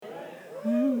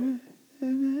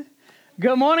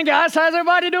Good morning, guys. How's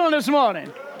everybody doing this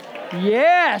morning?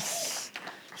 Yes.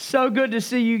 So good to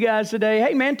see you guys today.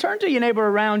 Hey, man, turn to your neighbor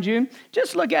around you.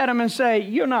 Just look at him and say,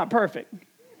 you're not perfect.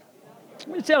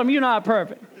 Tell him you're not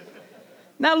perfect.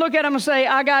 Now look at him and say,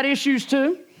 I got issues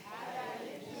too.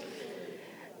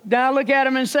 Now look at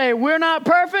him and say, we're not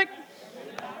perfect,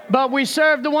 but we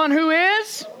serve the one who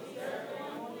is.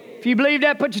 If you believe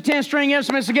that, put your 10-string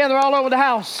instruments together all over the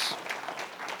house.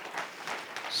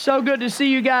 So good to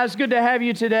see you guys. Good to have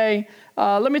you today.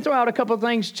 Let me throw out a couple of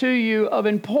things to you of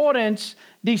importance.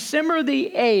 December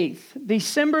the 8th.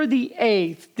 December the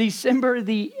 8th. December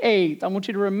the 8th. I want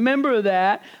you to remember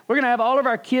that. We're going to have all of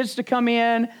our kids to come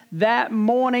in that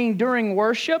morning during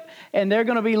worship, and they're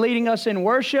going to be leading us in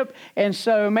worship. And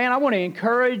so, man, I want to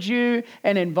encourage you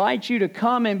and invite you to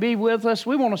come and be with us.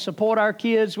 We want to support our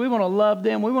kids. We want to love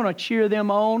them. We want to cheer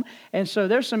them on. And so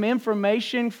there's some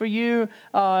information for you,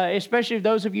 especially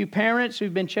those of you parents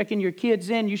who've been checking your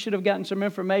kids in. You should have gotten some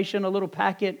information, a little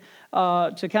packet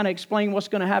to kind of explain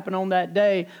what's going to happen on that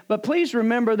day. But please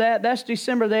remember that. That's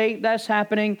December the 8th. That's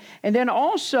happening. And then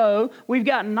also, we've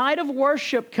got Night of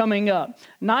Worship coming up.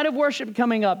 Night of Worship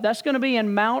coming up. That's going to be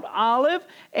in Mount Olive.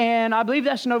 And I believe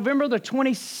that's November the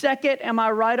 22nd. Am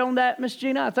I right on that, Miss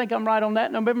Gina? I think I'm right on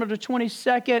that. November the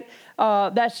 22nd.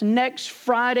 That's next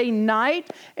Friday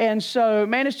night. And so,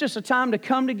 man, it's just a time to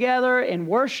come together and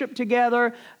worship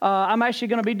together. I'm actually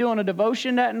going to be doing a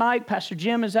devotion that night. Pastor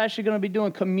Jim is actually going to be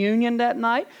doing communion that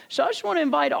night. So I just want to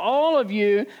invite all of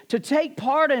you to take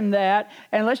part in that.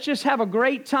 And let's just have a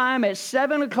great time at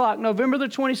 7 o'clock, November the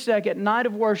 22nd, Night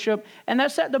of Worship. And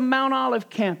that's at the Mount Olive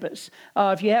campus.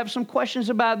 If you have some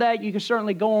questions about that, you can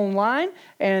certainly go online.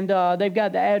 And they've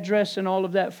got the address and all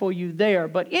of that for you there.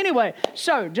 But anyway,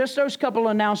 so just those couple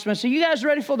of announcements. Are you guys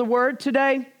ready for the word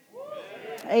today?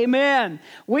 Amen.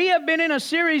 We have been in a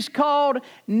series called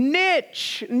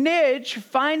Niche,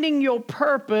 Finding Your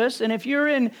Purpose. And if you're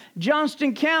in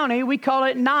Johnston County, we call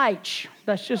it Niche.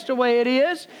 That's just the way it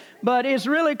is. But it's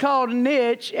really called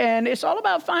Niche, and it's all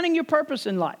about finding your purpose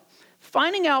in life.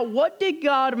 Finding out what did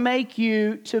God make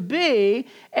you to be.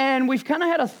 And we've kind of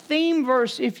had a theme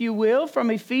verse, if you will,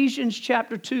 from Ephesians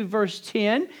chapter 2, verse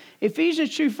 10.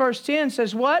 Ephesians 2, verse 10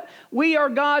 says what? We are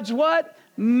God's what?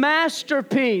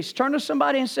 Masterpiece. Turn to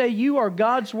somebody and say, you are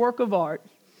God's work of art.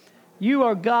 You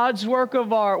are God's work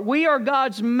of art. We are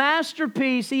God's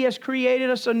masterpiece. He has created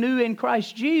us anew in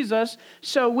Christ Jesus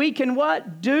so we can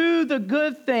what? Do the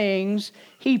good things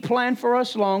He planned for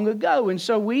us long ago. And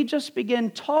so we just begin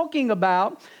talking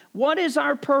about what is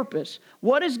our purpose?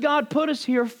 What has God put us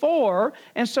here for?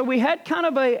 And so we had kind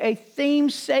of a theme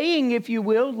saying, if you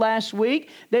will, last week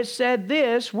that said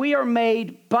this: we are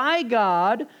made by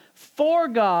God, for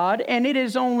God, and it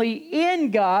is only in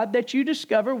God that you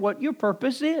discover what your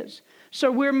purpose is. So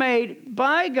we're made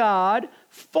by God,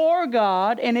 for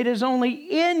God, and it is only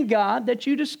in God that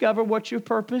you discover what your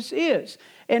purpose is.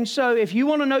 And so if you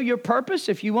want to know your purpose,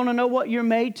 if you want to know what you're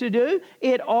made to do,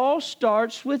 it all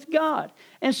starts with God.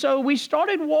 And so we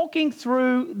started walking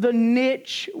through the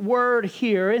niche word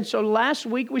here. And so last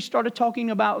week we started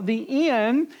talking about the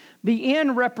end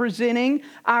representing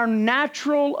our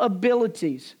natural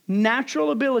abilities.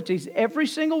 Natural abilities. Every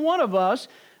single one of us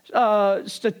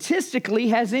statistically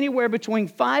has anywhere between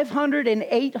 500 and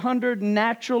 800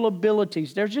 natural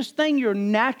abilities. There's just things you're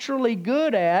naturally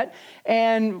good at.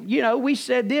 And, you know, we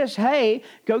said this, hey,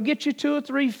 go get you 2 or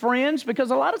 3 friends,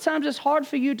 because a lot of times it's hard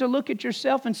for you to look at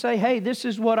yourself and say, hey, this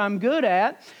is what I'm good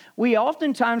at. We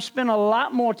oftentimes spend a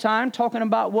lot more time talking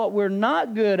about what we're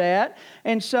not good at.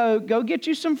 And so go get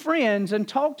you some friends and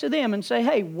talk to them and say,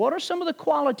 hey, what are some of the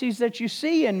qualities that you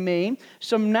see in me?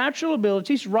 Some natural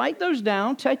abilities. Write those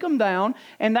down, take them down,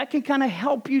 and that can kind of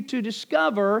help you to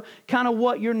discover kind of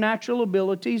what your natural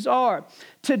abilities are.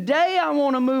 Today, I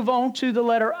want to move on to the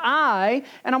letter I,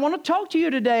 and I want to talk to you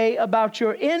today about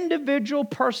your individual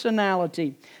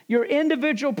personality. Your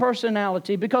individual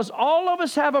personality, because all of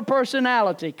us have a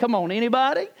personality. Come on,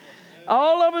 anybody?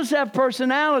 All of us have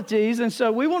personalities, and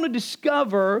so we want to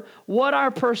discover what our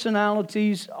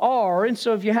personalities are. And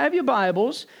so if you have your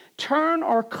Bibles, turn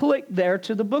or click there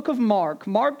to the book of Mark.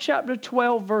 Mark chapter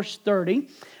 12, verse 30.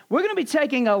 We're going to be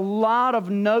taking a lot of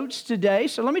notes today,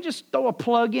 so let me just throw a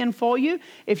plug in for you.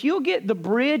 If you'll get the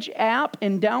Bridge app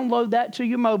and download that to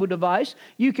your mobile device,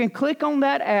 you can click on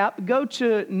that app, go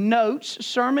to Notes,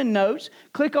 Sermon Notes,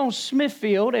 click on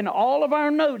Smithfield, and all of our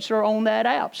notes are on that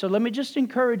app. So let me just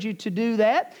encourage you to do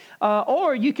that,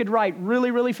 or you could write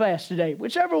really, really fast today.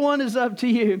 Whichever one is up to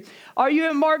you. Are you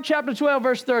in Mark chapter 12,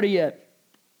 verse 30 yet?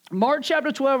 Mark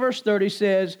chapter 12, verse 30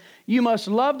 says, you must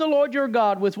love the Lord your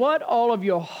God with what? All of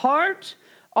your heart,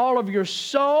 all of your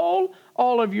soul,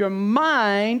 all of your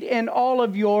mind, and all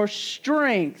of your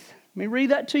strength. Let me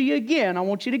read that to you again. I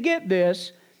want you to get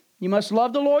this. You must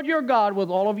love the Lord your God with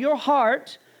all of your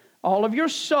heart, all of your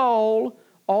soul,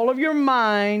 all of your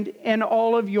mind, and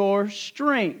all of your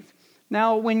strength.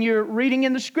 Now, when you're reading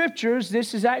in the Scriptures,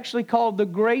 this is actually called the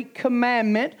Great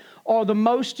Commandment, or the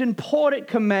most important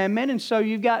commandment. And so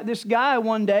you've got this guy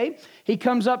one day, he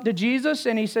comes up to Jesus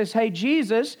and he says, "Hey,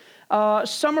 Jesus,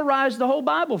 summarize the whole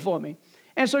Bible for me."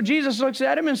 And so Jesus looks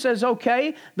at him and says,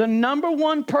 "Okay, the number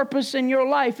one purpose in your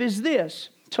life is this: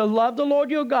 to love the Lord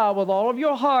your God with all of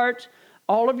your heart,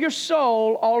 all of your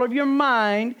soul, all of your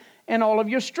mind, and all of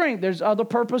your strength. There's other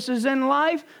purposes in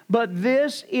life, but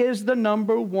this is the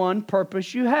number one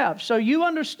purpose you have." So you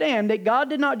understand that God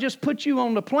did not just put you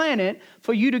on the planet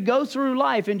for you to go through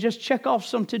life and just check off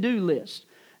some to-do list.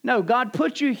 No, God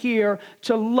put you here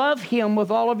to love Him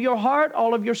with all of your heart,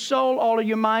 all of your soul, all of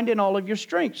your mind, and all of your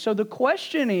strength. So the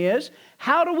question is,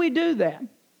 how do we do that?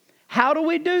 How do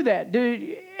we do that?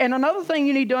 And another thing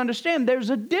you need to understand,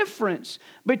 there's a difference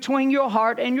between your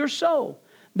heart and your soul.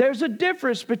 There's a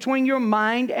difference between your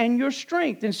mind and your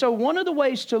strength. And so one of the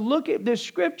ways to look at this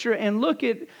scripture and look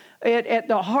at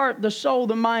the heart, the soul,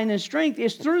 the mind, and strength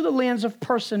is through the lens of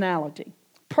personality.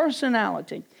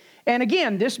 Personality. And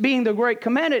again, this being the great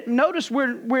commandment, notice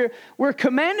we're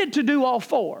commanded to do all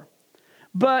four.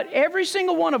 But every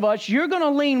single one of us, you're going to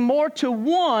lean more to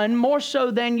one more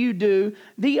so than you do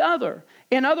the other.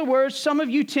 In other words, some of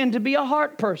you tend to be a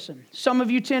heart person. Some of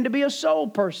you tend to be a soul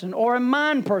person or a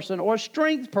mind person or a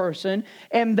strength person.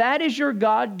 And that is your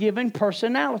God-given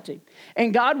personality.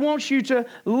 And God wants you to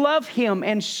love Him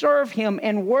and serve Him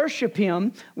and worship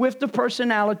Him with the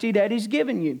personality that He's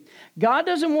given you. God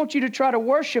doesn't want you to try to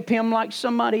worship Him like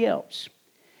somebody else.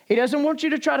 He doesn't want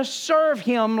you to try to serve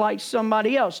Him like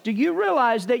somebody else. Do you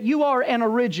realize that you are an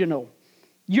original?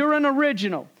 You're an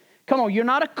original. Come on, you're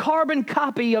not a carbon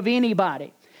copy of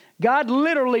anybody. God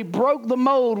literally broke the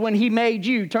mold when He made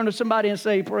you. Turn to somebody and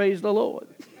say, "Praise the Lord."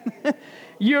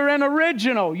 You're an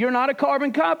original. You're not a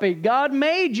carbon copy. God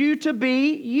made you to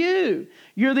be you.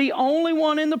 You're the only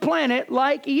one in the planet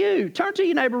like you. Turn to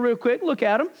your neighbor real quick. Look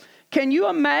at him. Can you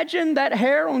imagine that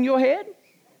hair on your head?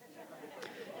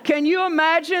 Can you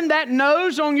imagine that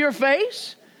nose on your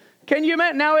face? Can you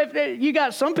imagine? Now, if you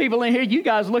got some people in here, you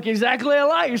guys look exactly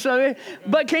alike.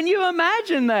 But can you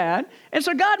imagine that? And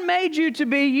so God made you to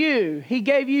be you. He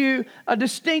gave you a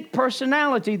distinct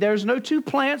personality. There's no two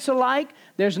plants alike.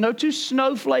 There's no two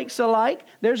snowflakes alike.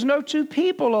 There's no two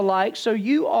people alike. So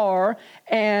you are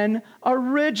an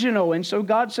original. And so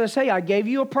God says, "Hey, I gave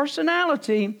you a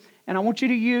personality, and I want you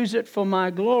to use it for my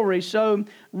glory." So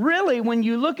really, when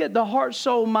you look at the heart,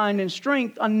 soul, mind, and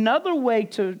strength, another way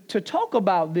to talk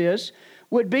about this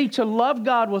would be to love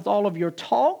God with all of your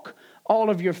talk, all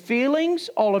of your feelings,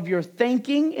 all of your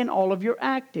thinking, and all of your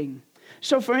acting.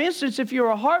 So for instance, if you're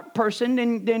a heart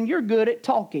person, then you're good at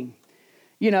talking.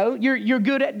 You know, you're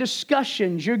good at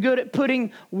discussions. You're good at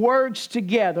putting words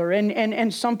together.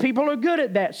 And some people are good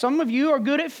at that. Some of you are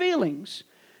good at feelings.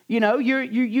 You know,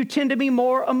 you tend to be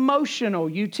more emotional.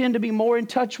 You tend to be more in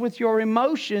touch with your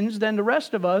emotions than the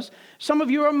rest of us. Some of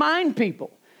you are mind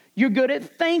people. You're good at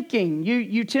thinking.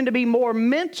 You tend to be more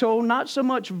mental, not so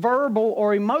much verbal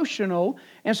or emotional.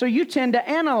 And so you tend to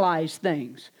analyze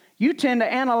things. You tend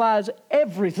to analyze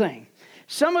everything.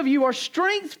 Some of you are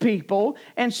strength people,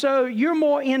 and so you're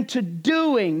more into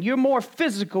doing. You're more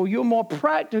physical. You're more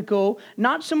practical,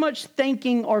 not so much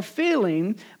thinking or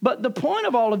feeling. But the point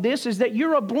of all of this is that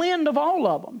you're a blend of all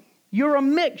of them. You're a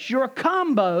mix. You're a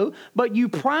combo, but you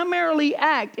primarily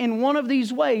act in one of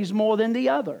these ways more than the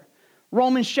other.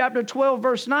 Romans chapter 12,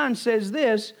 verse 9 says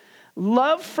this: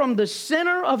 "Love from the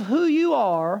center of who you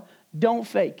are, don't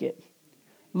fake it."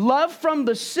 Love from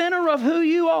the center of who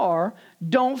you are,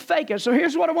 don't fake it. So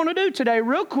here's what I want to do today,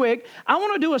 real quick. I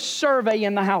want to do a survey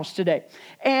in the house today.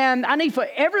 And I need for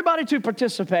everybody to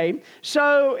participate.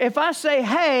 So if I say,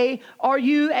 "Hey, are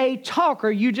you a talker?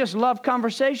 You just love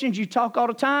conversations, you talk all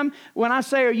the time." When I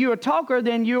say, "Are you a talker?"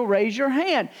 then you'll raise your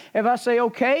hand. If I say,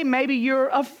 "Okay, maybe you're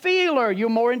a feeler. You're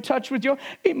more in touch with your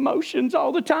emotions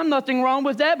all the time." Nothing wrong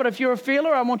with that. But if you're a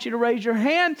feeler, I want you to raise your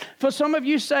hand. For some of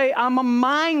you say, "I'm a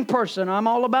mind person. I'm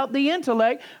all about the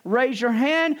intellect." Raise your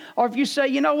hand. Or if you say,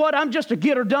 "You know what, I'm just a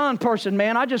get her done person,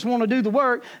 man. I just want to do the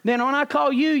work." Then when I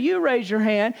call you, you raise your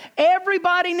hand.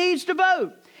 Everybody needs to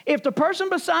vote. If the person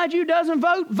beside you doesn't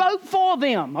vote, vote for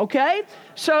them, okay?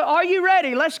 So are you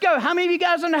ready? Let's go. How many of you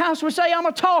guys in the house would say, I'm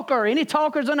a talker? Any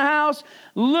talkers in the house?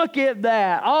 Look at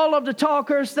that. All of the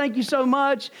talkers, thank you so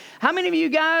much. How many of you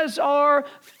guys are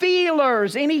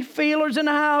feelers? Any feelers in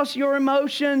the house? Your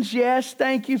emotions? Yes,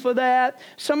 thank you for that.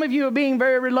 Some of you are being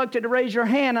very reluctant to raise your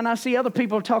hand, and I see other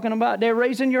people talking about they're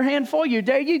raising your hand for you.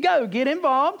 There you go. Get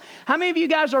involved. How many of you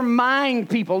guys are mind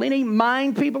people? Any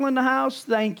mind people in the house?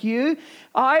 Thank you.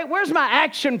 All right, where's my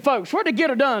action folks? Where to get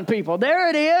it done, people? There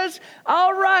it is.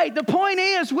 All right, the point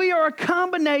is we are a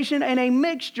combination and a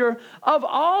mixture of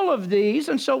all of these.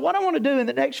 And so what I want to do in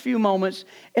the next few moments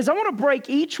is I want to break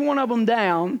each one of them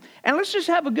down. And let's just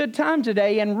have a good time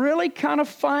today and really kind of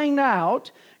find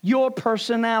out your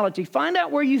personality. Find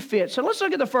out where you fit. So let's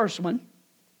look at the first one.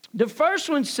 The first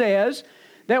one says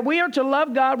that we are to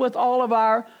love God with all of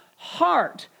our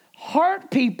heart.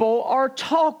 Heart people are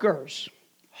talkers.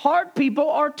 Heart people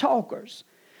are talkers.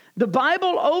 The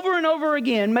Bible over and over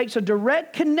again makes a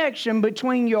direct connection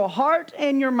between your heart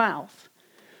and your mouth.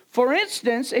 For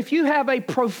instance, if you have a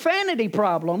profanity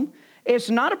problem, it's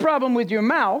not a problem with your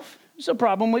mouth, it's a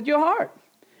problem with your heart.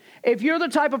 If you're the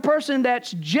type of person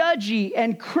that's judgy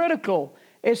and critical,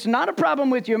 it's not a problem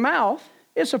with your mouth,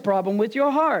 it's a problem with your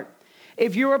heart.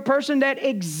 If you're a person that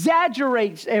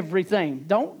exaggerates everything,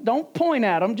 don't point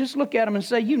at them, just look at them and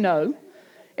say, you know.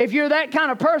 If you're that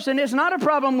kind of person, it's not a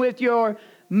problem with your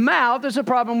mouth, it's a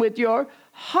problem with your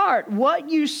heart. What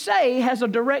you say has a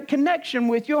direct connection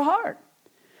with your heart.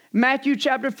 Matthew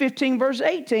chapter 15, verse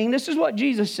 18, this is what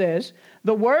Jesus says.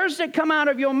 The words that come out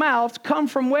of your mouth come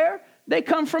from where? They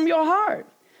come from your heart.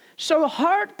 So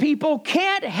heart people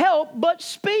can't help but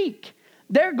speak.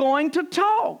 They're going to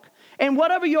talk. And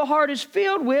whatever your heart is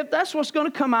filled with, that's what's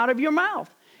going to come out of your mouth.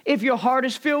 If your heart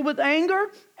is filled with anger,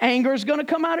 anger is going to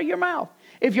come out of your mouth.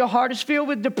 If your heart is filled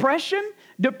with depression,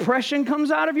 depression comes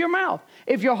out of your mouth.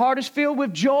 If your heart is filled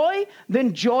with joy,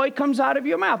 then joy comes out of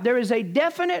your mouth. There is a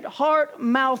definite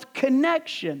heart-mouth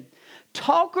connection.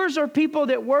 Talkers are people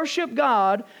that worship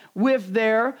God with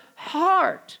their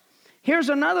heart. Here's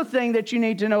another thing that you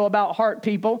need to know about heart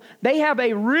people. They have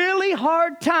a really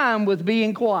hard time with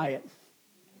being quiet.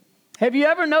 Have you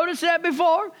ever noticed that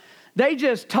before? They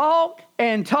just talk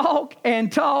and talk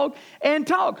and talk and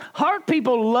talk. Heart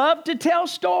people love to tell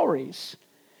stories.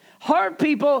 Heart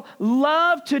people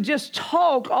love to just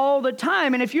talk all the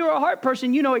time. And if you're a heart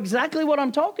person, you know exactly what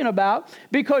I'm talking about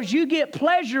because you get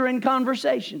pleasure in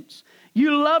conversations.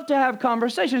 You love to have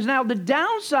conversations. Now, the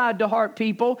downside to heart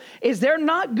people is they're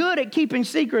not good at keeping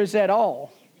secrets at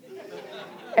all.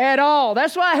 At all.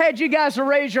 That's why I had you guys to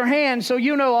raise your hand so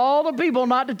you know all the people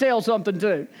not to tell something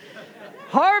to.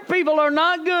 Heart people are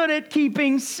not good at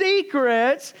keeping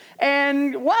secrets.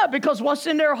 And why? Because what's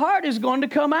in their heart is going to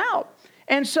come out.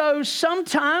 And so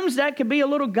sometimes that can be a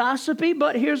little gossipy,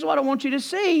 but here's what I want you to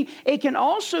see. It can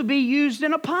also be used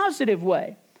in a positive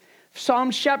way.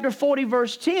 Psalms chapter 40,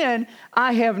 verse 10,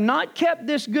 I have not kept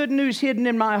this good news hidden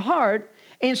in my heart.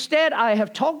 Instead, I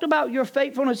have talked about your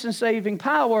faithfulness and saving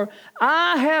power.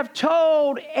 I have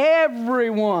told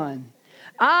everyone.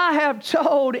 I have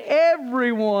told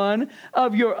everyone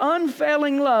of your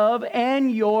unfailing love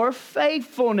and your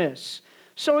faithfulness.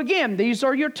 So again, these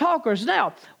are your talkers.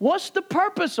 Now, what's the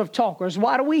purpose of talkers?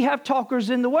 Why do we have talkers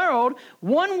in the world?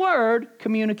 One word,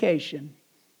 communication.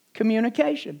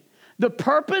 Communication. The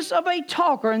purpose of a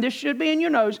talker, and this should be in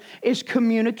your notes, is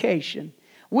communication.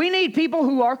 We need people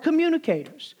who are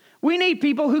communicators. We need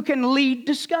people who can lead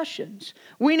discussions.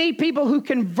 We need people who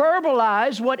can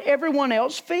verbalize what everyone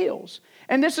else feels.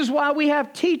 And this is why we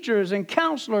have teachers and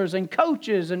counselors and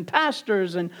coaches and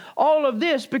pastors and all of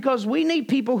this, because we need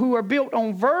people who are built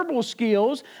on verbal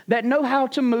skills that know how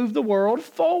to move the world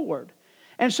forward.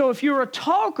 And so if you're a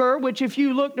talker, which if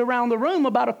you looked around the room,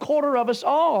 about a quarter of us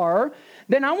are,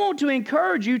 then I want to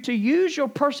encourage you to use your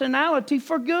personality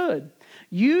for good.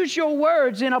 Use your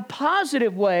words in a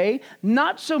positive way,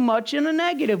 not so much in a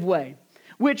negative way.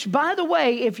 Which, by the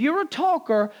way, if you're a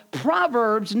talker,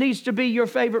 Proverbs needs to be your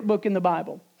favorite book in the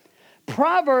Bible.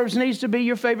 Proverbs needs to be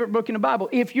your favorite book in the Bible.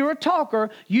 If you're a talker,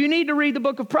 you need to read the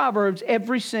book of Proverbs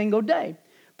every single day.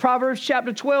 Proverbs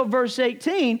chapter 12, verse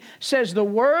 18 says, the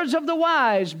words of the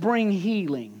wise bring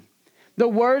healing. The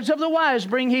words of the wise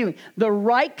bring healing. The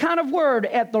right kind of word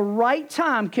at the right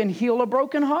time can heal a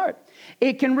broken heart.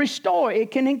 It can restore,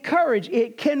 it can encourage,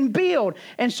 it can build.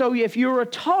 And so if you're a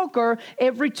talker,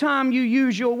 every time you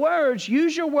use your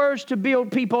words to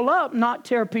build people up, not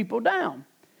tear people down.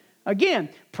 Again,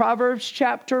 Proverbs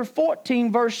chapter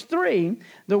 14, verse 3,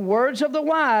 the words of the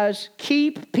wise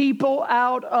keep people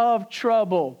out of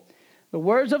trouble. The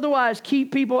words of the wise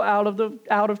keep people out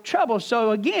of trouble.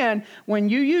 So again, when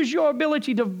you use your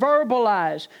ability to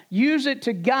verbalize, use it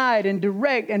to guide and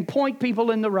direct and point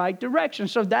people in the right direction.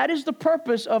 So that is the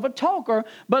purpose of a talker.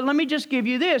 But let me just give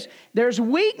you this. There's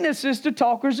weaknesses to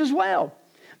talkers as well.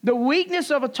 The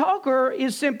weakness of a talker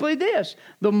is simply this.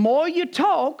 The more you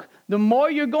talk, the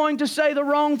more you're going to say the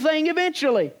wrong thing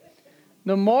eventually.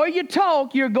 The more you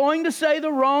talk, you're going to say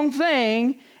the wrong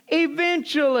thing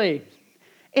eventually.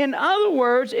 In other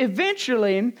words,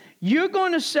 eventually, you're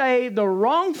going to say the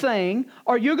wrong thing,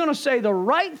 or you're going to say the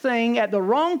right thing at the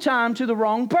wrong time to the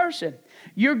wrong person.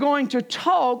 You're going to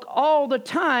talk all the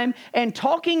time, and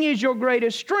talking is your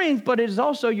greatest strength, but it is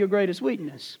also your greatest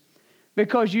weakness.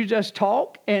 Because you just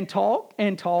talk and talk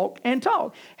and talk and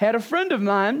talk. Had a friend of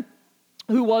mine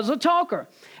who was a talker.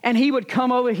 And he would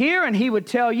come over here and he would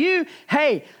tell you,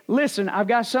 hey, listen, I've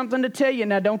got something to tell you.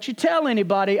 Now, don't you tell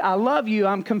anybody. I love you.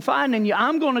 I'm confiding in you.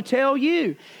 I'm going to tell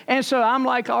you. And so I'm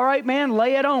like, all right, man,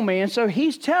 lay it on me. And so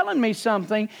he's telling me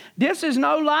something. This is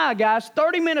no lie, guys.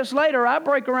 30 minutes later, I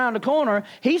break around the corner.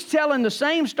 He's telling the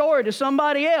same story to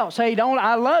somebody else. Hey,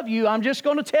 I love you. I'm just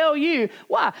going to tell you.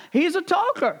 Why? He's a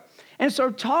talker. And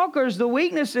so talkers, the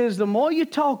weakness is the more you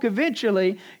talk,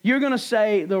 eventually, you're going to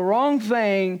say the wrong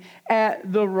thing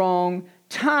at the wrong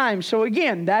time. So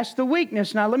again, that's the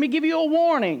weakness. Now, let me give you a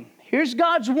warning. Here's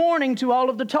God's warning to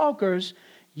all of the talkers.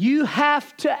 You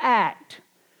have to act.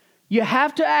 You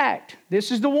have to act. This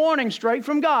is the warning straight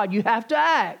from God. You have to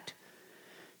act.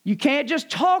 You can't just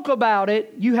talk about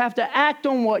it. You have to act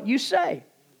on what you say.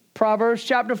 Proverbs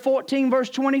chapter 14, verse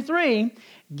 23,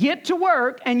 get to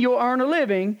work and you'll earn a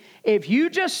living. If you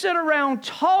just sit around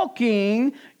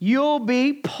talking, you'll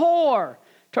be poor.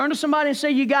 Turn to somebody and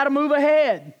say, you got to move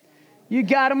ahead. You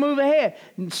got to move ahead.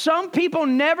 Some people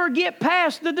never get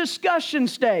past the discussion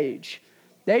stage.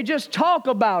 They just talk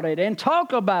about it and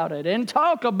talk about it and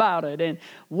talk about it. And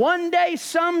one day,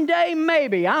 someday,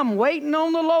 maybe, I'm waiting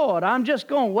on the Lord. I'm just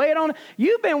going to wait on it.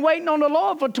 You've been waiting on the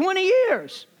Lord for 20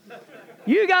 years.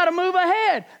 You got to move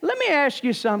ahead. Let me ask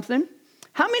you something.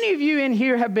 How many of you in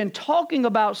here have been talking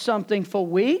about something for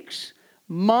weeks,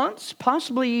 months,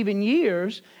 possibly even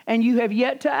years, and you have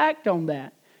yet to act on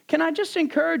that? Can I just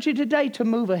encourage you today to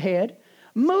move ahead?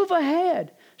 Move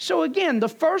ahead. So again, the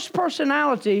first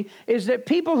personality is that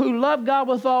people who love God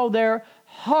with all their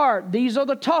heart. These are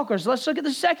the talkers. Let's look at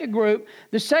the second group.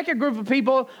 The second group of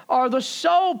people are the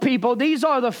soul people. These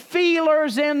are the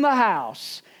feelers in the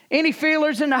house. Any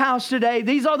feelers in the house today?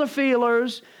 These are the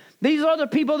feelers. These are the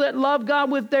people that love God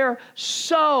with their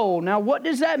soul. Now, what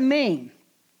does that mean?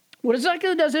 What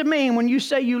exactly does it mean when you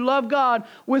say you love God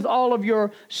with all of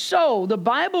your soul? The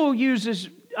Bible uses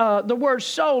the word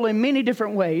soul in many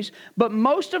different ways, but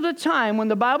most of the time when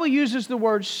the Bible uses the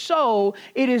word soul,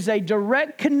 it is a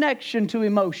direct connection to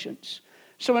emotions.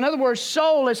 So in other words,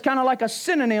 soul is kind of like a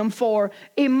synonym for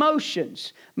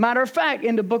emotions. Matter of fact,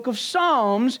 in the book of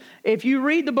Psalms, if you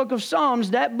read the book of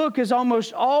Psalms, that book is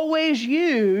almost always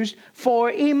used for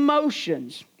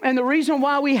emotions. And the reason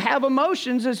why we have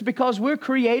emotions is because we're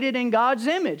created in God's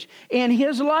image, in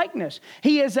His likeness.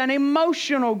 He is an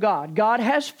emotional God. God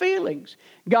has feelings.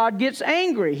 God gets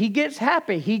angry. He gets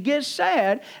happy. He gets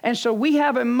sad. And so we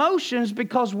have emotions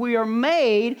because we are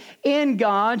made in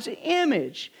God's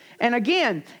image. And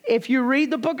again, if you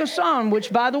read the book of Psalms,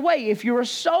 which by the way, if you're a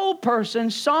soul person,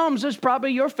 Psalms is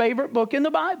probably your favorite book in the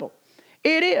Bible.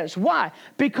 It is. Why?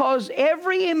 Because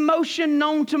every emotion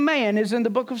known to man is in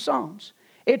the book of Psalms.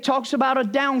 It talks about a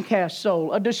downcast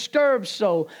soul, a disturbed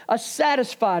soul, a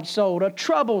satisfied soul, a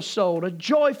troubled soul, a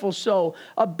joyful soul,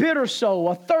 a bitter soul,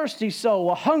 a thirsty soul,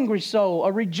 a hungry soul,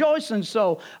 a rejoicing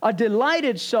soul, a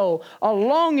delighted soul, a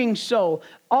longing soul.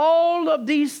 All of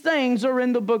these things are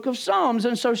in the book of Psalms.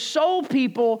 And so soul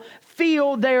people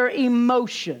feel their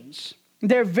emotions.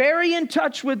 They're very in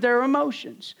touch with their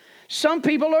emotions. Some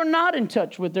people are not in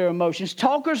touch with their emotions.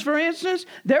 Talkers, for instance,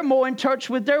 they're more in touch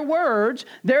with their words.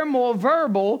 They're more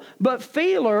verbal, but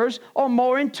feelers are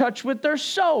more in touch with their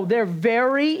soul. They're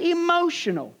very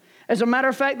emotional. As a matter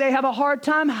of fact, they have a hard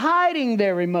time hiding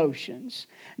their emotions.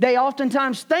 They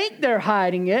oftentimes think they're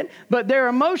hiding it, but their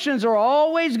emotions are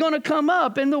always going to come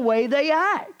up in the way they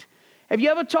act. Have you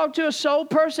ever talked to a soul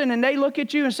person and they look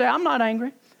at you and say, I'm not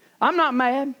angry. I'm not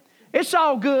mad. It's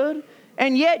all good.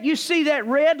 And yet you see that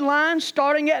red line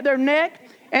starting at their neck,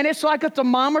 and it's like a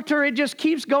thermometer. It just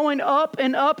keeps going up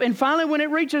and up. And finally, when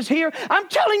it reaches here, I'm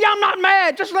telling you, I'm not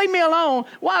mad. Just leave me alone.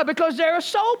 Why? Because they're a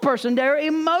soul person. Their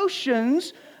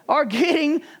emotions are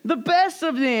getting the best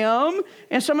of them.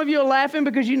 And some of you are laughing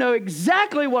because you know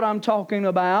exactly what I'm talking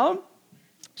about.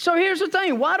 So here's the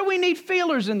thing. Why do we need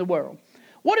feelers in the world?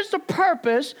 What is the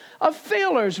purpose of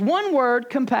feelers? One word,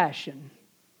 compassion.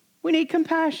 We need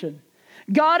compassion.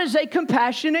 God is a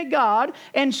compassionate God,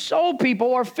 and soul people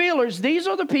or feelers, these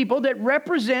are the people that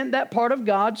represent that part of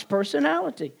God's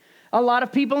personality. A lot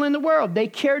of people in the world, they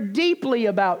care deeply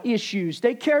about issues.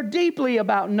 They care deeply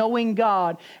about knowing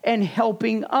God and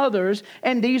helping others,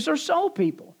 and these are soul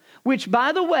people, which,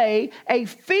 by the way, a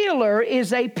feeler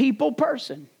is a people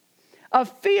person. A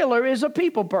feeler is a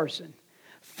people person.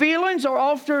 Feelings are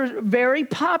often very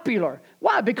popular.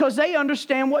 Why? Because they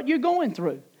understand what you're going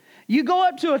through. You go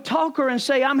up to a talker and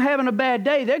say, I'm having a bad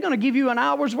day, they're going to give you an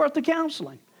hour's worth of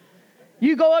counseling.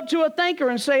 You go up to a thinker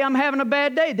and say, I'm having a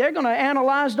bad day, they're going to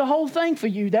analyze the whole thing for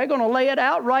you. They're going to lay it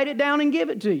out, write it down, and give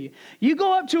it to you. You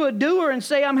go up to a doer and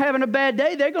say, I'm having a bad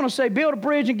day, they're going to say, build a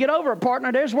bridge and get over it,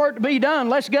 partner. There's work to be done.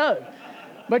 Let's go.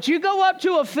 But you go up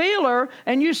to a feeler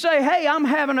and you say, hey, I'm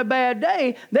having a bad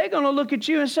day, they're going to look at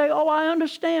you and say, oh, I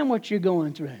understand what you're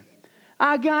going through.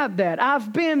 I got that.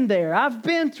 I've been there. I've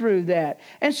been through that.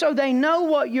 And so they know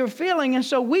what you're feeling. And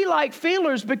so we like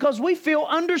feelers because we feel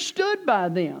understood by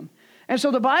them. And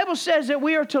so the Bible says that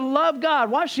we are to love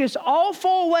God. Watch this. All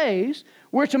 4 ways.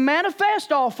 We're to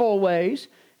manifest all 4 ways.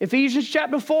 Ephesians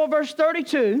chapter 4, verse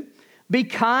 32. Be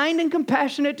kind and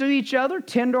compassionate to each other,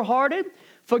 tenderhearted,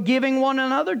 forgiving one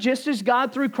another, just as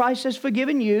God through Christ has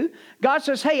forgiven you. God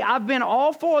says, hey, I've been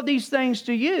all 4 of these things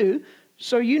to you.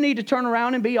 So you need to turn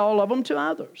around and be all of them to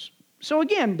others. So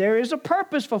again, there is a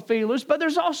purpose for feelers, but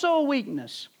there's also a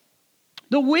weakness.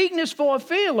 The weakness for a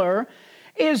feeler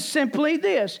is simply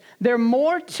this. They're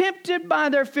more tempted by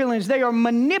their feelings. They are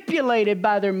manipulated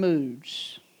by their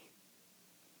moods.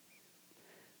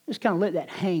 Just kind of let that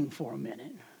hang for a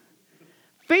minute.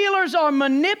 Feelers are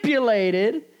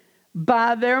manipulated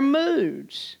by their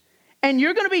moods. And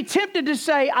you're going to be tempted to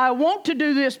say, I want to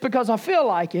do this because I feel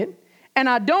like it. And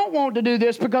I don't want to do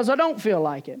this because I don't feel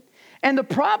like it. And the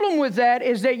problem with that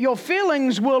is that your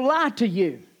feelings will lie to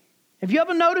you. Have you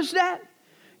ever noticed that?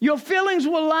 Your feelings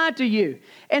will lie to you.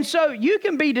 And so you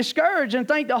can be discouraged and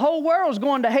think the whole world's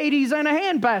going to Hades in a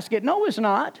handbasket. No, it's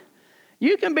not.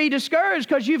 You can be discouraged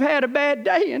because you've had a bad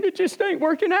day and it just ain't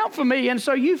working out for me. And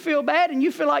so you feel bad and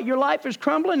you feel like your life is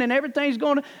crumbling and everything's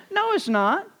going to... No, it's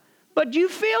not. But you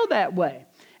feel that way.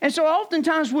 And so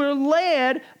oftentimes we're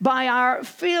led by our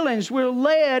feelings. We're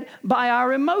led by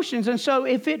our emotions. And so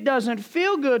if it doesn't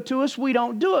feel good to us, we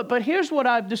don't do it. But here's what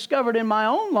I've discovered in my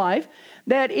own life,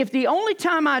 that if the only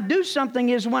time I do something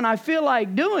is when I feel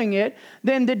like doing it,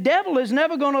 then the devil is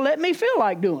never going to let me feel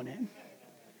like doing it.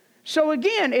 So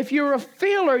again, if you're a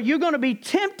feeler, you're going to be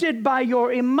tempted by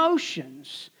your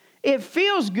emotions. It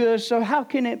feels good, so how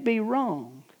can it be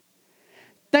wrong?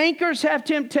 Thinkers have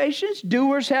temptations,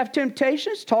 doers have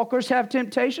temptations, talkers have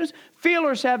temptations,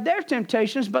 feelers have their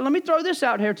temptations. But let me throw this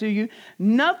out here to you.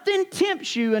 Nothing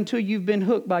tempts you until you've been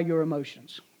hooked by your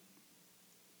emotions.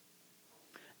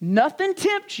 Nothing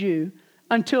tempts you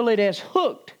until it has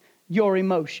hooked your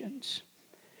emotions.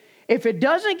 If it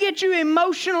doesn't get you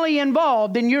emotionally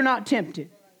involved, then you're not tempted.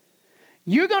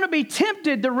 You're going to be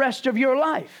tempted the rest of your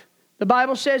life. The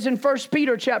Bible says in 1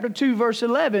 Peter chapter 2, verse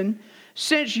 11,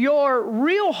 since your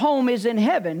real home is in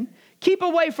heaven, keep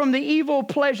away from the evil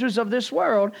pleasures of this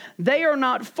world. They are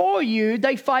not for you.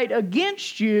 They fight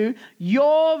against you,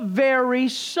 your very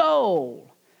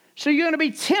soul. So you're going to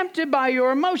be tempted by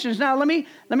your emotions. Now, let me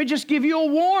just give you a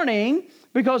warning,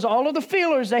 because all of the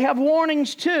feelers, they have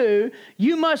warnings too.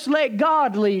 You must let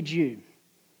God lead you.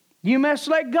 You must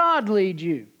let God lead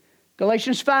you.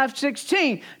 Galatians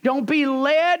 5:16, don't be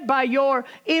led by your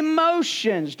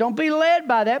emotions. Don't be led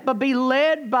by that, but be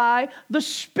led by the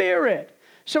Spirit.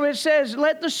 So it says,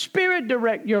 let the Spirit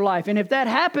direct your life. And if that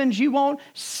happens, you won't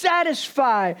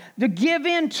satisfy give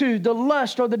into the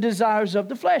lust or the desires of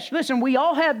the flesh. Listen, we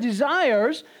all have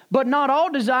desires, but not all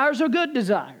desires are good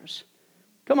desires.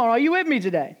 Come on, are you with me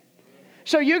today?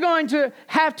 So you're going to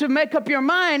have to make up your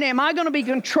mind, am I going to be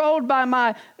controlled by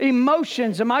my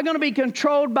emotions? Am I going to be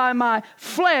controlled by my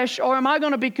flesh? Or am I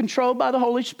going to be controlled by the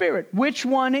Holy Spirit? Which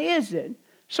one is it?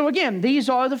 So again, these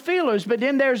are the feelers. But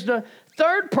then there's the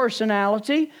third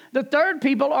personality. The third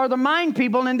people are the mind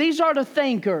people, and these are the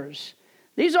thinkers.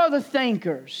 These are the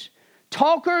thinkers.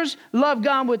 Talkers love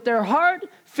God with their heart.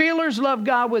 Feelers love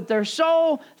God with their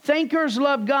soul. Thinkers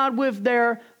love God with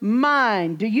their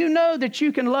mind. Do you know that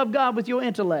you can love God with your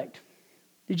intellect?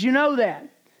 Did you know that?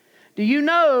 Do you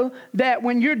know that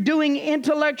when you're doing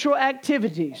intellectual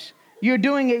activities, You're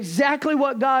doing exactly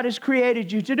what God has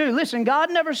created you to do. Listen,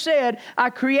 God never said,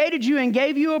 I created you and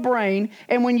gave you a brain,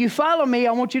 and when you follow me,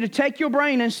 I want you to take your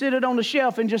brain and sit it on the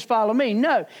shelf and just follow me.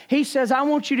 No. He says, I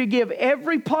want you to give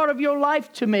every part of your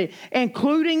life to me,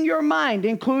 including your mind,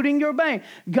 including your brain.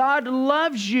 God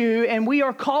loves you, and we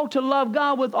are called to love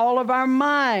God with all of our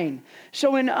mind.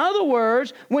 So in other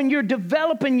words, when you're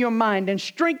developing your mind and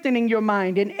strengthening your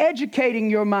mind and educating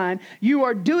your mind, you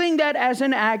are doing that as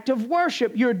an act of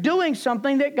worship. You're doing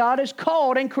something that God has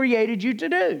called and created you to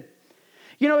do.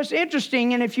 You know, it's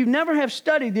interesting, and if you never have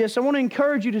studied this, I want to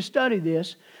encourage you to study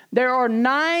this. There are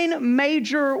 9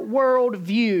 major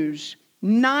worldviews.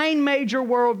 9 major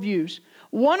worldviews.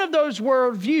 One of those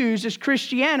worldviews is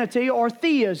Christianity or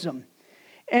theism.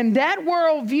 And that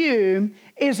worldview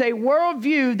is a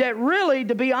worldview that really,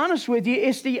 to be honest with you,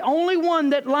 is the only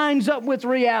one that lines up with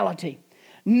reality.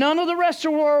 None of the rest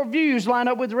of the worldviews line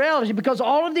up with reality because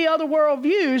all of the other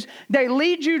worldviews, they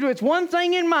lead you with one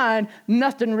thing in mind: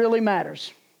 nothing really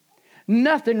matters.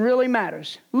 Nothing really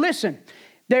matters. Listen,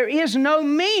 there is no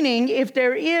meaning if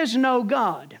there is no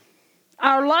God.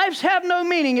 Our lives have no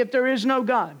meaning if there is no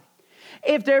God.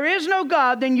 If there is no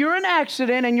God, then you're an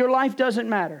accident and your life doesn't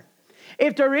matter.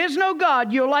 If there is no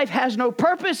God, your life has no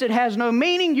purpose, it has no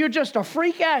meaning, you're just a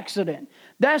freak accident.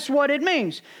 That's what it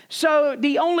means. So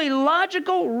the only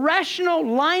logical, rational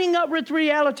lining up with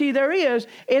reality there is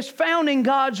found in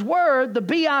God's Word, the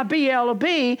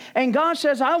B-I-B-L-B, and God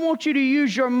says, I want you to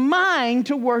use your mind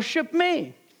to worship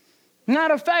me.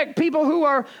 Matter of fact, people who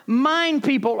are mind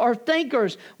people or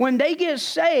thinkers, when they get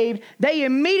saved, they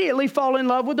immediately fall in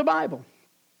love with the Bible.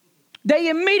 They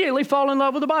immediately fall in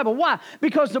love with the Bible. Why?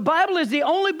 Because the Bible is the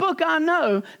only book I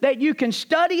know that you can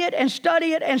study it and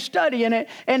study it and study in it.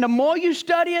 And the more you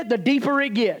study it, the deeper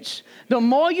it gets. The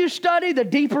more you study, the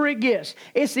deeper it gets.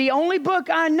 It's the only book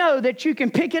I know that you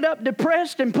can pick it up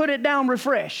depressed and put it down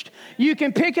refreshed. You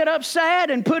can pick it up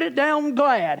sad and put it down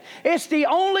glad. It's the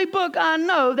only book I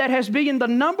know that has been the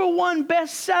 #1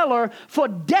 bestseller for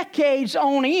decades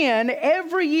on end,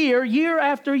 every year, year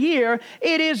after year.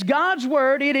 It is God's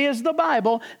Word. It is the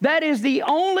Bible. That is the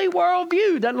only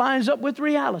worldview that lines up with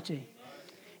reality.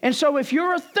 And so if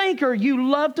you're a thinker, you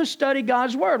love to study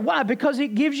God's Word. Why? Because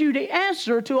it gives you the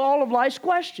answer to all of life's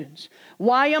questions.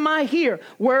 Why am I here?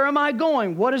 Where am I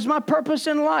going? What is my purpose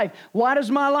in life? Why does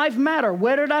my life matter?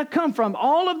 Where did I come from?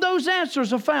 All of those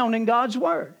answers are found in God's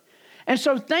Word. And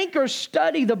so thinkers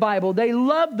study the Bible. They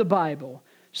love the Bible.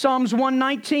 Psalms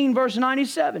 119, verse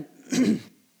 97.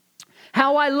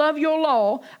 How I love your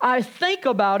law. I think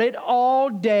about it all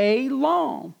day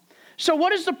long. So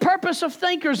what is the purpose of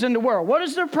thinkers in the world? What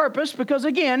is their purpose? Because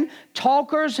again,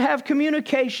 talkers have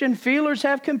communication, feelers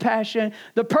have compassion.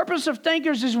 The purpose of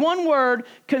thinkers is one word: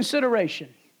 consideration.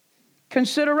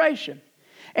 Consideration.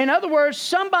 In other words,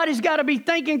 somebody's got to be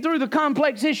thinking through the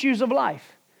complex issues of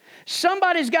life.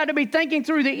 Somebody's got to be thinking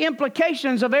through the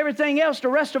implications of everything else the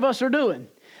rest of us are doing.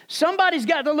 Somebody's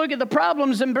got to look at the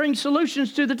problems and bring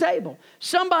solutions to the table.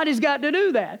 Somebody's got to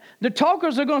do that. The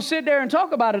talkers are going to sit there and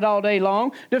talk about it all day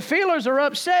long. The feelers are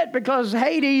upset because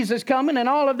Hades is coming and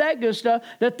all of that good stuff.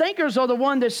 The thinkers are the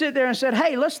one that sit there and said,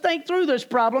 hey, let's think through this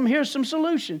problem. Here's some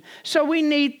solution. So we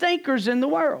need thinkers in the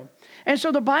world. And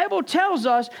so the Bible tells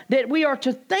us that we are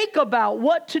to think about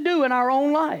what to do in our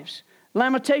own lives.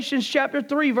 Lamentations chapter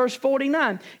 3, verse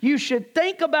 49. You should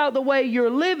think about the way you're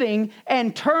living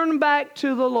and turn back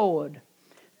to the Lord.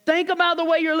 Think about the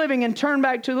way you're living and turn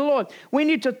back to the Lord. We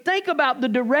need to think about the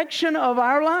direction of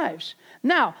our lives.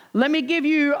 Now, let me give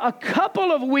you a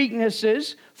couple of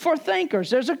weaknesses for thinkers.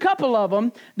 There's a couple of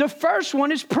them. The first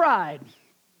one is pride.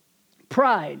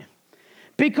 Pride.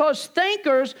 Because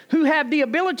thinkers who have the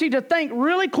ability to think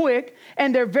really quick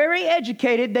and they're very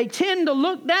educated, they tend to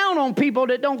look down on people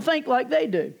that don't think like they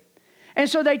do. And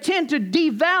so they tend to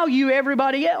devalue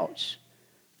everybody else.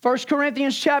 1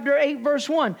 Corinthians chapter 8, verse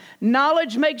 1.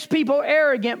 Knowledge makes people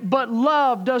arrogant, but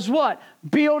love does what?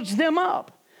 Builds them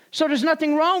up. So there's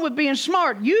nothing wrong with being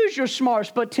smart. Use your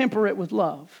smarts, but temper it with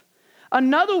love.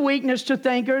 Another weakness to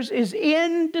thinkers is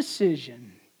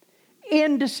indecision.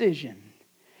 Indecision.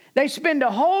 They spend the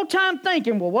whole time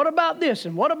thinking, well, what about this?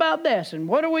 And what about this? And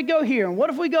what do we go here? And what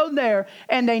if we go there?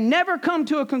 And they never come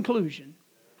to a conclusion.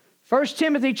 1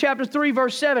 Timothy chapter 3,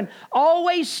 verse 7.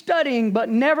 Always studying, but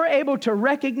never able to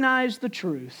recognize the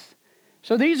truth.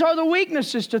 So these are the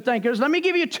weaknesses to thinkers. Let me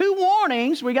give you 2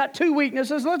 warnings. We got 2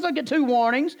 weaknesses. Let's look at 2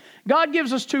 warnings. God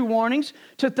gives us 2 warnings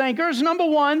to thinkers. Number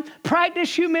 1,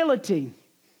 practice humility.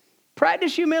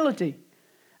 Practice humility.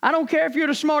 I don't care if you're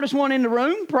the smartest one in the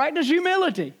room. Practice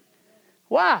humility.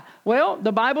 Why? Well,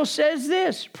 the Bible says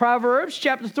this, Proverbs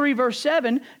chapter 3, verse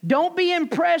 7, don't be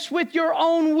impressed with your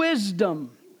own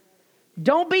wisdom.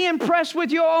 Don't be impressed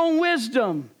with your own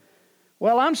wisdom.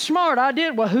 Well, I'm smart. I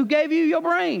did. Well, who gave you your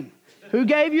brain? Who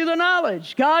gave you the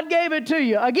knowledge? God gave it to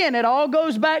you. Again, it all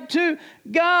goes back to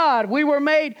God. We were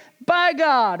made by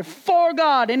God, for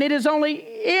God, and it is only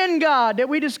in God that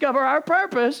we discover our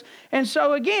purpose. And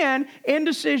so again,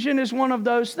 indecision is one of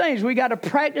those things. We got to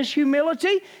practice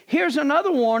humility. Here's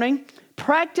another warning.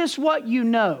 Practice what you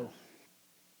know.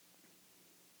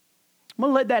 I'm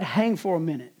going to let that hang for a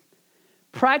minute.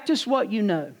 Practice what you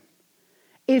know.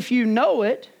 If you know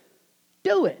it,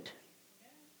 do it.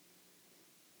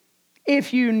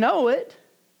 If you know it,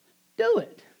 do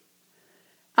it.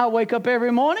 I wake up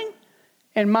every morning,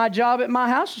 and my job at my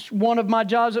house, one of my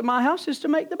jobs at my house is to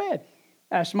make the bed.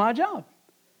 That's my job.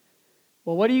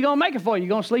 Well, what are you going to make it for? You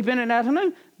going to sleep in it in the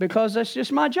afternoon? Because that's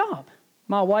just my job.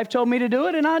 My wife told me to do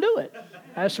it, and I do it.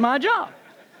 That's my job.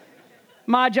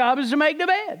 My job is to make the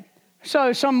bed.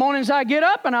 So some mornings I get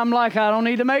up, and I'm like, I don't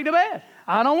need to make the bed.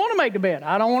 I don't want to make the bed.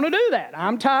 I don't want to do that.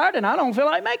 I'm tired, and I don't feel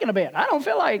like making a bed. I don't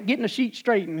feel like getting the sheet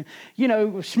straight and,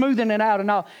 smoothing it out and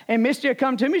all. And Misty had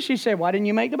come to me. She said, why didn't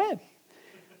you make the bed?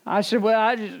 I said, well,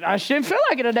 I didn't feel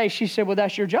like it today. She said, well,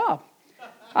 that's your job.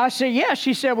 I said, yeah.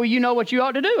 She said, well, you know what you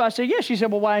ought to do. I said, yeah. She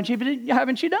said, well, why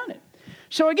haven't you done it?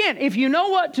 So again, if you know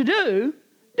what to do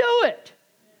it.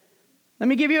 Let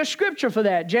me give you a scripture for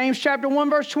that. James chapter 1,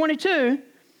 verse 22.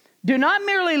 Do not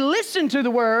merely listen to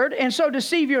the word and so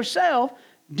deceive yourself.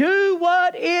 Do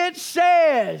what it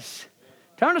says.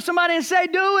 Turn to somebody and say,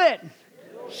 do it.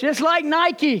 It's just like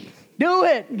Nike. Do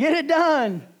it. Get it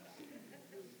done.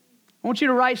 I want you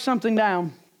to write something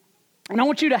down. And I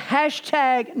want you to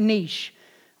hashtag niche.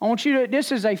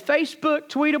 This is a Facebook,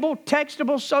 tweetable,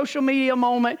 textable, social media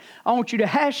moment. I want you to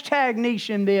hashtag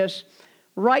niche in this.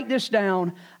 Write this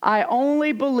down. I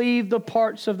only believe the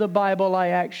parts of the Bible I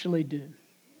actually do.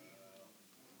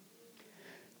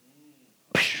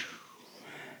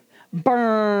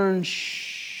 Burn.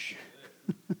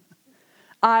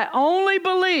 I only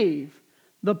believe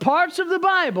the parts of the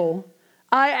Bible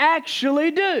I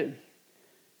actually do.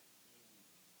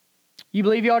 You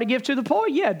believe you ought to give to the poor?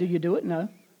 Yeah. Do you do it? No.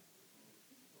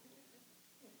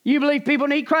 You believe people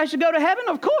need Christ to go to heaven?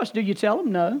 Of course. Do you tell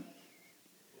them? No.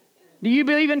 Do you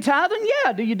believe in tithing?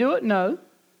 Yeah. Do you do it? No.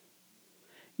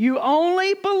 You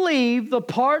only believe the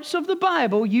parts of the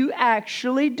Bible you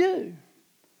actually do.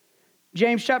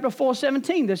 James chapter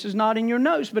 4:17. This is not in your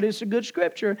notes, but it's a good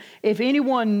scripture. If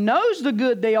anyone knows the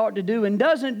good they ought to do and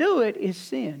doesn't do it, it's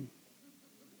sin.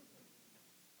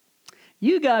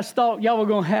 You guys thought y'all were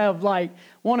going to have like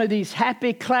one of these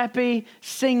happy, clappy,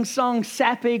 sing-song,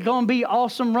 sappy, going to be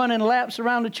awesome running laps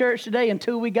around the church today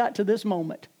until we got to this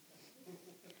moment.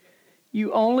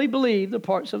 You only believe the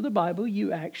parts of the Bible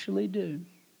you actually do.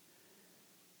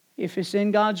 If it's in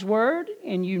God's Word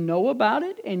and you know about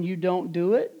it and you don't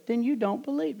do it, then you don't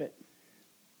believe it.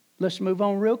 Let's move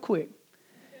on real quick.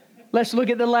 Let's look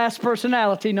at the last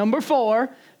personality, number 4.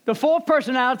 The fourth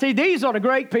personality, these are the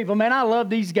great people, man. I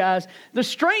love these guys. The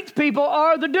strength people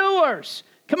are the doers.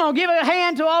 Come on, give a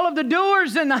hand to all of the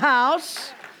doers in the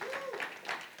house.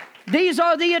 These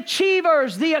are the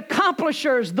achievers, the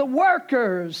accomplishers, the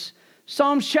workers.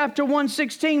 Psalms chapter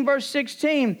 116, verse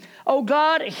 16. Oh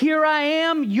God, here I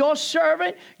am, your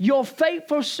servant, your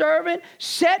faithful servant.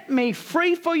 Set me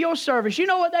free for your service. You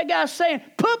know what that guy's saying?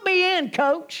 Put me in,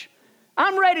 coach.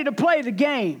 I'm ready to play the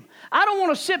game. I don't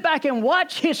want to sit back and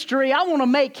watch history. I want to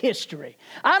make history.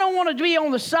 I don't want to be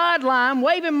on the sideline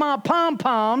waving my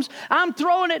pom-poms. I'm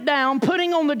throwing it down,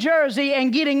 putting on the jersey,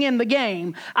 and getting in the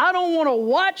game. I don't want to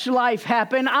watch life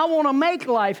happen. I want to make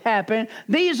life happen.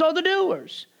 These are the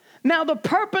doers. Now, the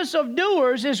purpose of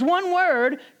doers is one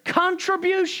word,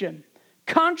 contribution.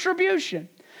 Contribution.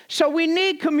 So we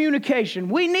need communication.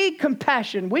 We need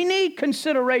compassion. We need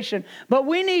consideration. But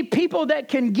we need people that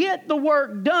can get the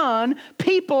work done,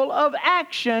 people of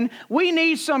action. We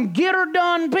need some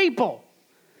get-her-done people,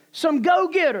 some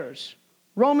go-getters.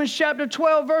 Romans chapter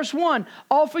 12, verse 1.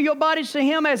 Offer your bodies to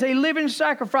Him as a living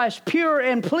sacrifice, pure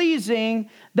and pleasing.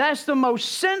 That's the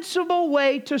most sensible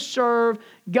way to serve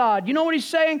God. You know what He's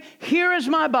saying? Here is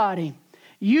my body.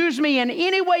 Use me in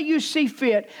any way you see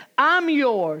fit. I'm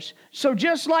yours. So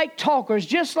just like talkers,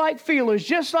 just like feelers,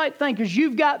 just like thinkers,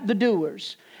 you've got the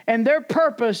doers. And their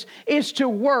purpose is to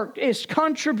work, is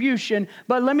contribution.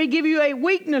 But let me give you a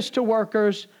weakness to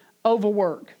workers: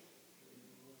 overwork.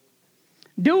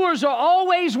 Doers are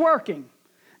always working.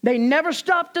 They never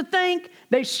stop to think.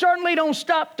 They certainly don't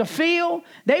stop to feel.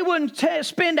 They wouldn't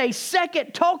spend a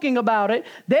second talking about it.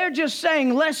 They're just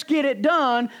saying, let's get it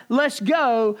done. Let's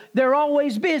go. They're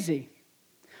always busy.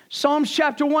 Psalms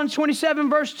chapter 127,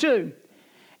 verse 2.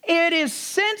 It is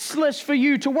senseless for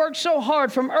you to work so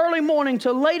hard from early morning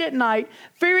to late at night,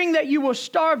 fearing that you will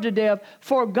starve to death,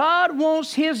 for God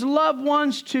wants His loved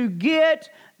ones to get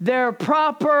their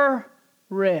proper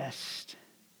rest.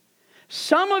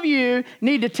 Some of you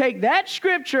need to take that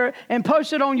scripture and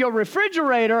post it on your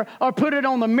refrigerator or put it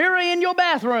on the mirror in your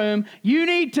bathroom. You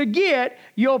need to get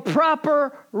your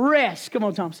proper rest. Come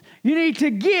on, Thomas. You need to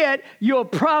get your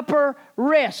proper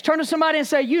rest. Turn to somebody and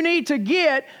say, you need to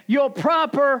get your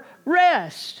proper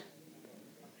rest.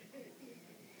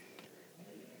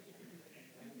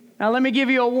 Now, let me give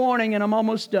you a warning, and I'm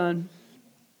almost done.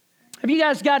 Have you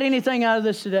guys got anything out of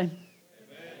this today?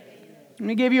 Let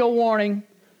me give you a warning.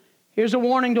 Here's a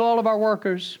warning to all of our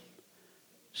workers.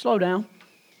 Slow down.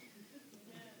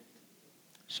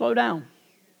 Slow down.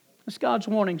 That's God's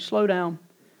warning. Slow down.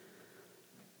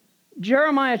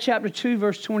 Jeremiah chapter 2,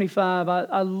 verse 25.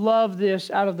 I love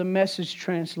this out of the Message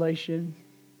translation.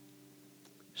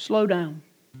 Slow down.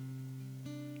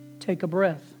 Take a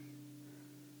breath.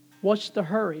 What's the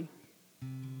hurry?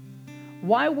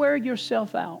 Why wear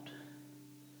yourself out?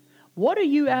 What are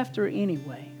you after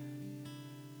anyway?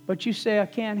 But you say, I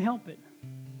can't help it.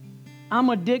 I'm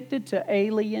addicted to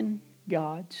alien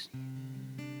gods.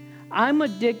 I'm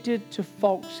addicted to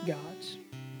false gods.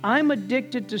 I'm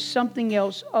addicted to something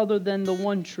else other than the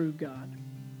one true God.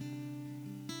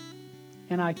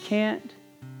 And I can't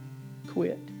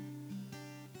quit.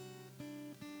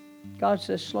 God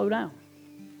says, slow down.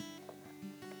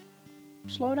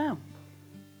 Slow down.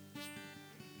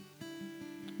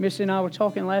 Missy and I were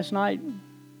talking last night.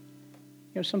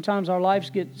 You know, sometimes our lives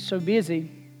get so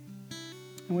busy,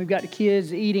 and we've got the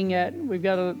kids eating we've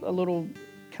got a little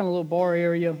bar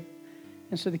area,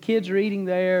 and so the kids are eating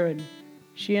there, and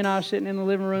she and I are sitting in the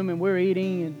living room, and we're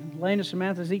eating, and Lane and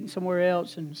Samantha's eating somewhere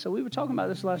else, and so we were talking about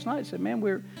this last night. I said, man,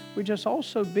 we're just all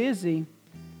so busy.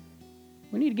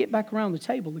 We need to get back around the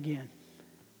table again.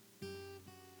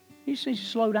 You just need to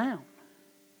slow down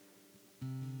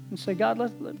and say, God,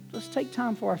 let's take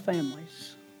time for our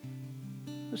families.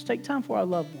 Let's take time for our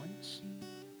loved ones.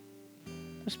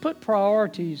 Let's put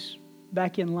priorities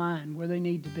back in line where they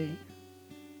need to be.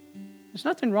 There's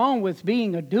nothing wrong with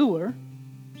being a doer.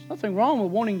 There's nothing wrong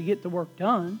with wanting to get the work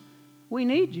done. We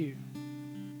need you.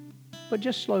 But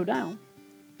just slow down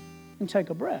and take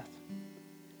a breath.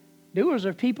 Doers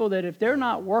are people that if they're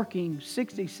not working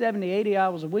 60, 70, 80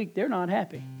 hours a week, they're not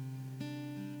happy.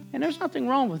 And there's nothing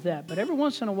wrong with that. But every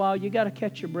once in a while, you got to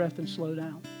catch your breath and slow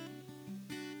down.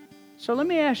 So let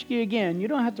me ask you again. You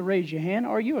don't have to raise your hand.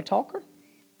 Are you a talker?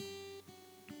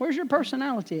 Where's your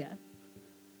personality at?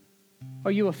 Are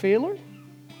you a feeler?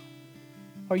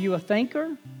 Are you a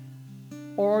thinker?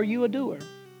 Or are you a doer?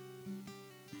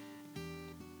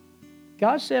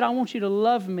 God said, I want you to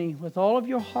love me with all of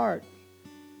your heart,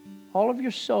 all of your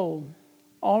soul,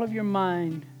 all of your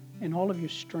mind, and all of your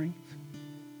strength.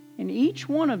 And each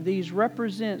one of these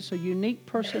represents a unique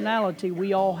personality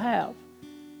we all have.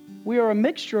 We are a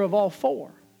mixture of all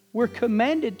four. We're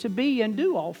commanded to be and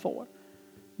do all four.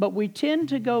 But we tend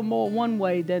to go more one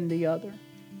way than the other.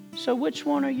 So which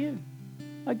one are you?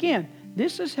 Again,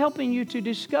 this is helping you to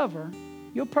discover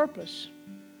your purpose.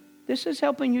 This is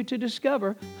helping you to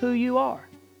discover who you are.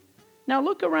 Now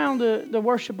look around the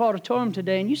worship auditorium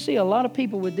today and you see a lot of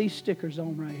people with these stickers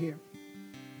on right here.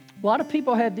 A lot of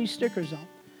people have these stickers on.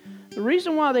 The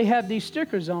reason why they have these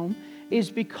stickers on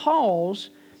is because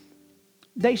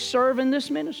they serve in this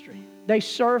ministry. They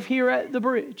serve here at the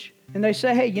bridge. And they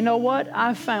say, hey, you know what?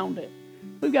 I found it.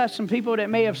 We've got some people that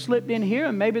may have slipped in here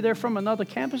and maybe they're from another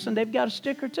campus and they've got a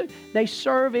sticker too. They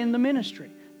serve in the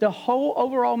ministry, the whole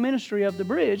overall ministry of the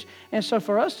bridge. And so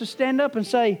for us to stand up and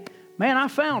say, man, I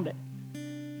found it.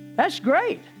 That's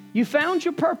great. You found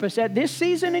your purpose. At this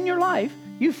season in your life,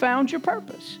 you found your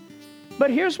purpose.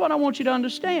 But here's what I want you to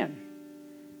understand.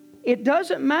 It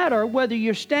doesn't matter whether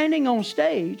you're standing on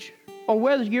stage or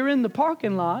whether you're in the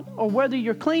parking lot, or whether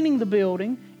you're cleaning the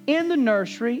building, in the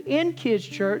nursery, in kids'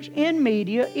 church, in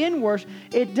media, in worship.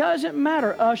 It doesn't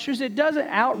matter, ushers. It doesn't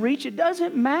outreach. It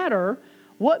doesn't matter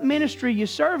what ministry you're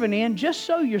serving in, just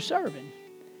so you're serving.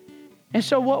 And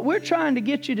so what we're trying to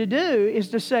get you to do is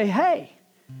to say, hey,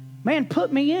 man,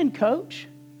 put me in, coach.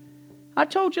 I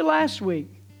told you last week,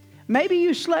 maybe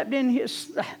you slipped in here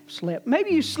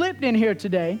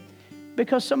today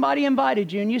because somebody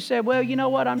invited you and you said, well, you know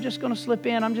what, I'm just going to slip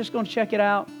in. I'm just going to check it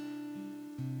out.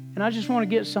 And I just want to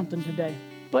get something today.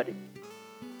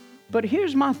 But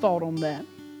here's my thought on that.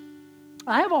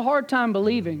 I have a hard time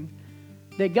believing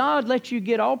that God lets you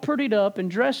get all prettied up and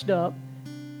dressed up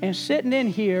and sitting in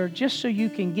here just so you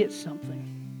can get something.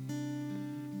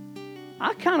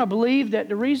 I kind of believe that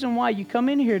the reason why you come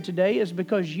in here today is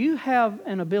because you have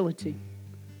an ability.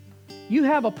 You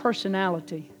have a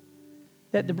personality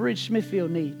that the Bridge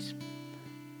Smithfield needs.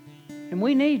 And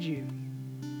we need you.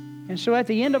 And so at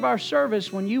the end of our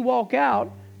service, when you walk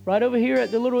out, right over here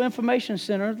at the little information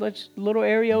center, the little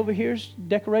area over here is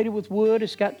decorated with wood.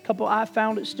 It's got a couple I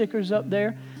Found It stickers up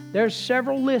there. There's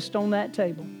several lists on that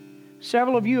table.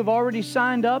 Several of you have already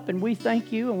signed up, and we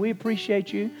thank you and we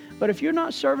appreciate you. But if you're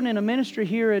not serving in a ministry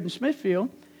here in Smithfield,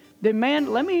 then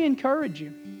man, let me encourage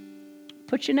you.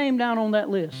 Put your name down on that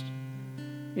list.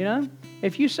 You know,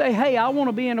 if you say, hey, I want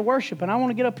to be in the worship and I want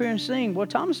to get up here and sing, well,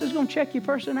 Thomas is going to check your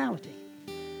personality.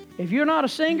 If you're not a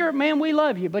singer, man, we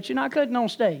love you, but you're not cutting on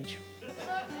stage.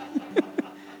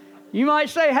 You might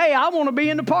say, hey, I want to be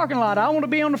in the parking lot. I want to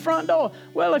be on the front door.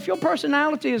 Well, if your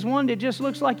personality is one that just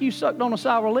looks like you sucked on a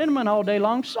sour liniment all day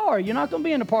long, sorry, you're not going to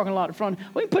be in the parking lot in front.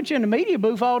 We can put you in the media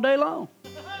booth all day long.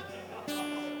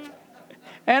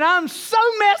 And I'm so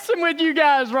messing with you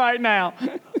guys right now.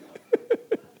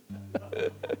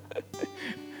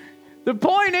 The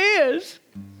point is,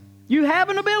 you have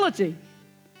an ability.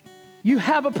 You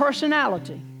have a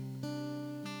personality.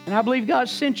 And I believe God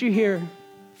sent you here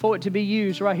for it to be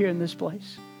used right here in this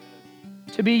place.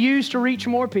 To be used to reach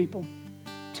more people.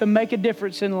 To make a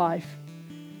difference in life.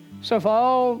 So for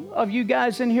all of you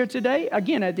guys in here today,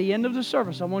 again, at the end of the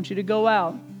service, I want you to go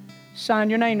out, sign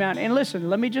your name down. And listen,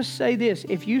 let me just say this.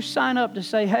 If you sign up to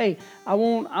say, hey, I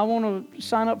want to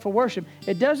sign up for worship,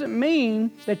 it doesn't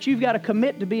mean that you've got to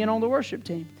commit to being on the worship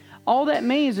team. All that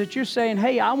means that you're saying,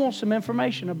 hey, I want some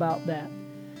information about that.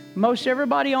 Most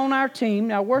everybody on our team,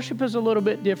 now worship is a little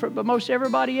bit different, but most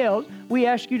everybody else, we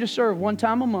ask you to serve one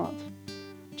time a month.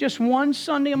 Just one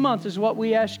Sunday a month is what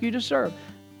we ask you to serve.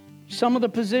 Some of the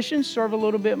positions serve a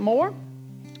little bit more,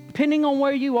 depending on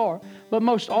where you are. But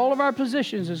most all of our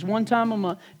positions is one time a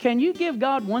month. Can you give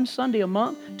God one Sunday a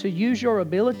month to use your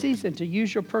abilities and to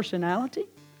use your personality?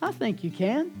 I think you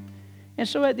can. And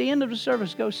so at the end of the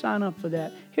service, go sign up for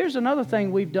that. Here's another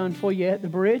thing we've done for you at the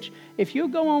Bridge. If you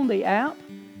go on the app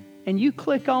and you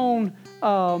click on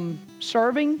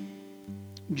serving,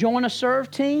 join a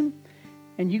serve team,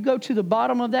 and you go to the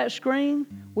bottom of that screen,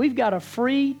 we've got a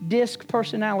free DISC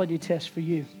personality test for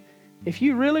you. If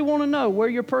you really want to know where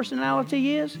your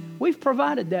personality is, we've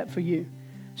provided that for you.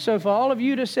 So for all of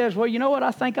you that says, well, you know what,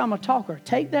 I think I'm a talker,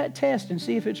 take that test and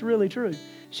see if it's really true.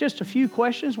 It's just a few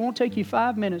questions, won't take you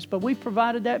 5 minutes, but we've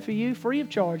provided that for you free of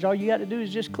charge. All you got to do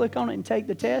is just click on it and take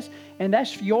the test, and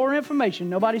that's your information.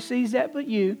 Nobody sees that but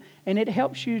you, and it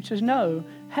helps you to know,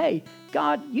 hey,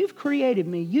 God, you've created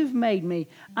me, you've made me.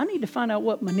 I need to find out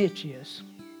what my niche is.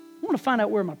 I want to find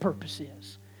out where my purpose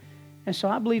is. And so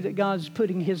I believe that God's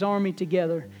putting His army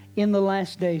together in the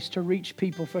last days to reach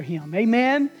people for Him.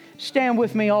 Amen? Stand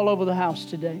with me all over the house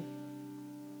today.